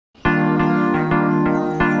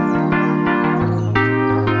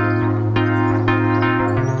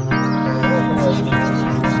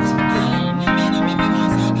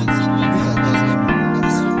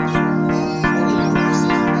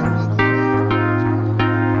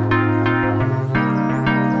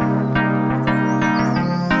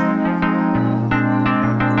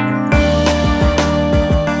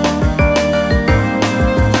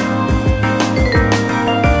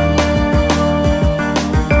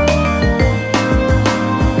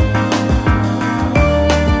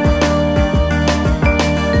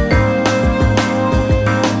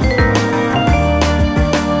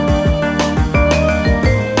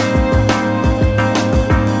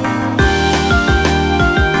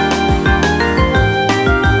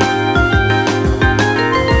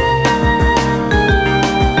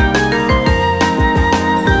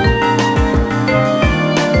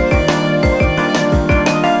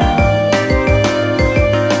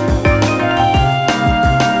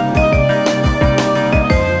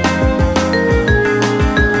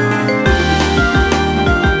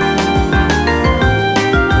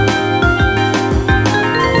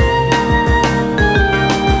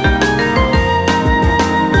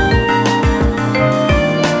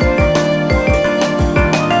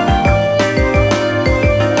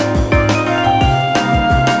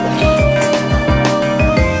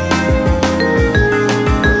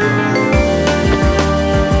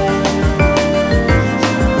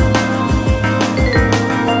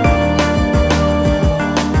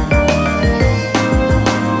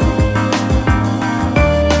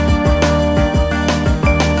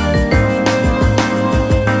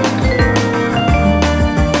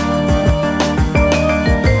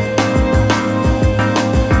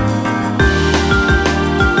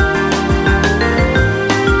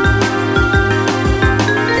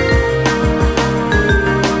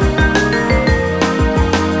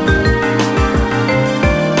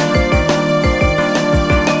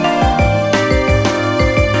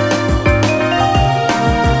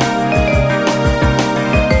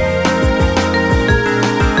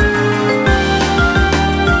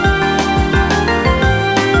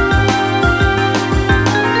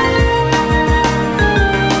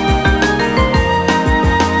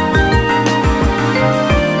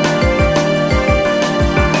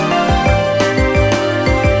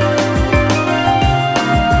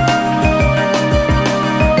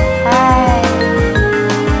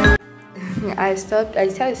I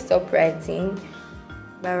decided to stop writing.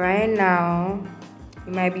 But right now,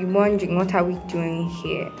 you might be wondering, what are we doing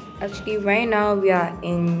here? Actually, right now we are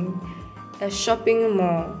in a shopping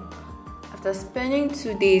mall. After spending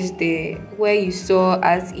 2 days there, where you saw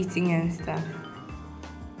us eating and stuff.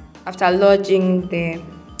 After lodging there,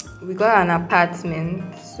 we got an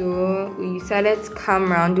apartment, so we decided to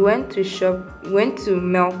come around. We went to shop. We went to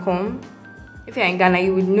Melcom. If you're in Ghana,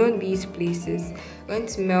 you would know these places. Went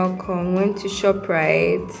to Melcom, went to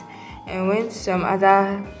ShopRite, and went to some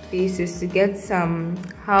other places to get some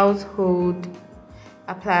household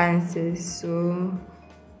appliances. So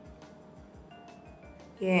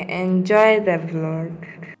yeah, enjoy the vlog.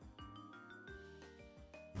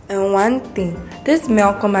 And one thing, this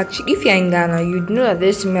Melcom, actually, if you're in Ghana, you'd know that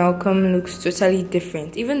this Melcom looks totally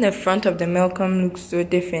different. Even the front of the Melcom looks so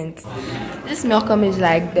different. This Melcom is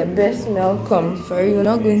like the best Melcom. Sorry, you're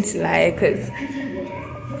not going to lie, because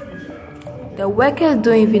the workers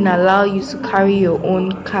don't even allow you to carry your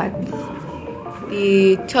own cards.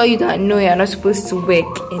 They tell you that no, you're not supposed to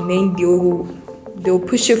work, and then they'll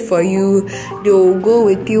push it for you. They'll go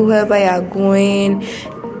with you wherever you're going.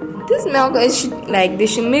 This Melcom, they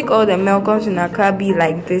should make all the Melcoms in Accra be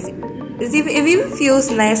like this. It even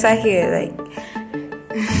feels nicer here, like.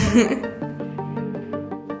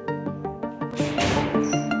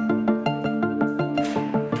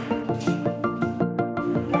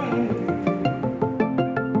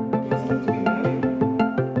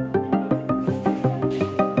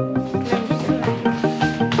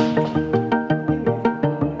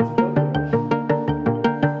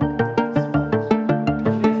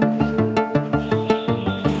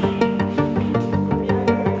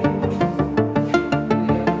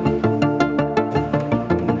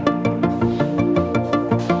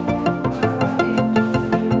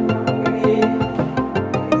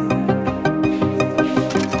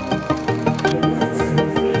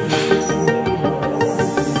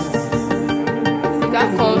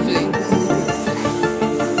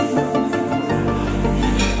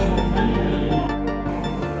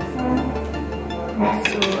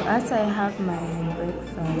 As I have my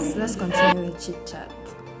breakfast, let's continue with chit chat.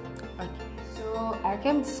 Okay, so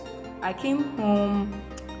I came home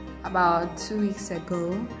about 2 weeks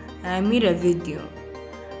ago, and I made a video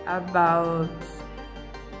about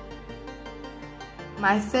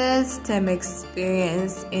my first term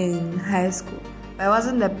experience in high school. But it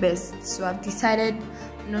wasn't the best, so I've decided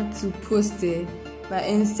not to post it, but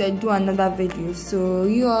instead do another video. So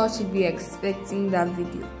you all should be expecting that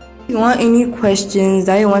video. If you want any questions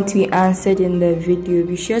that you want to be answered in the video,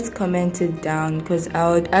 be sure to comment it down, because I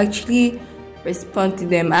would actually respond to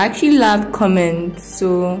them. I actually love comments,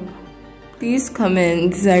 so please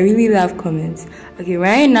comment. I really love comments. Okay,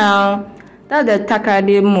 right now, that's the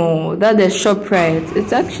Takoradi mall, that's the ShopRite.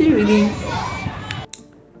 It's actually really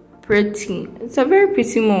pretty. It's a very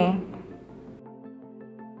pretty mall.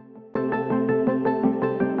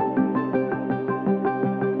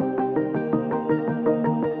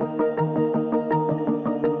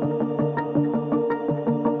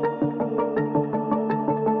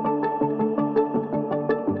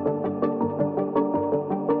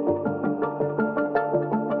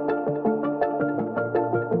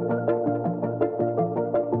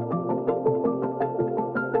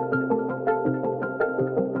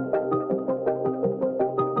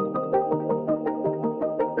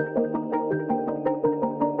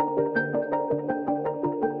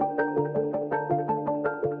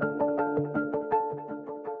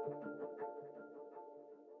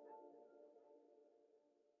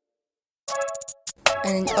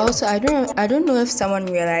 And also, I don't know if someone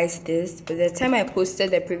realized this, but the time I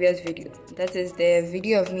posted the previous video, that is the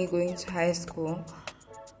video of me going to high school,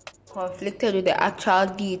 conflicted with the actual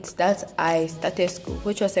date that I started school,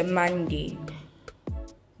 which was a Monday.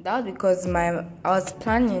 That was because I was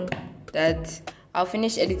planning that I'll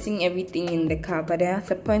finish editing everything in the car, but then at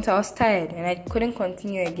the point I was tired and I couldn't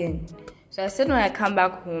continue again. So I said when I come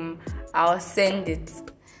back home, I'll send it.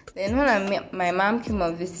 Then when my mom came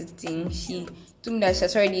on visiting, she told me that she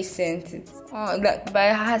has already sent it. But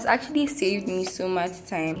it has actually saved me so much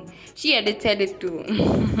time. She edited it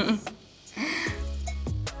too.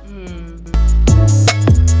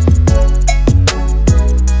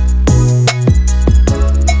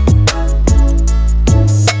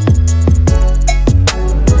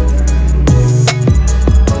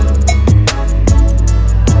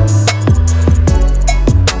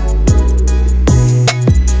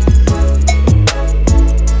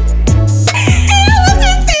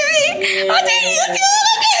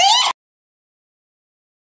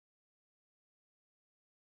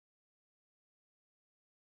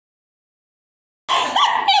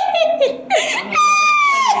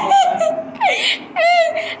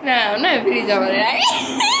 job, right?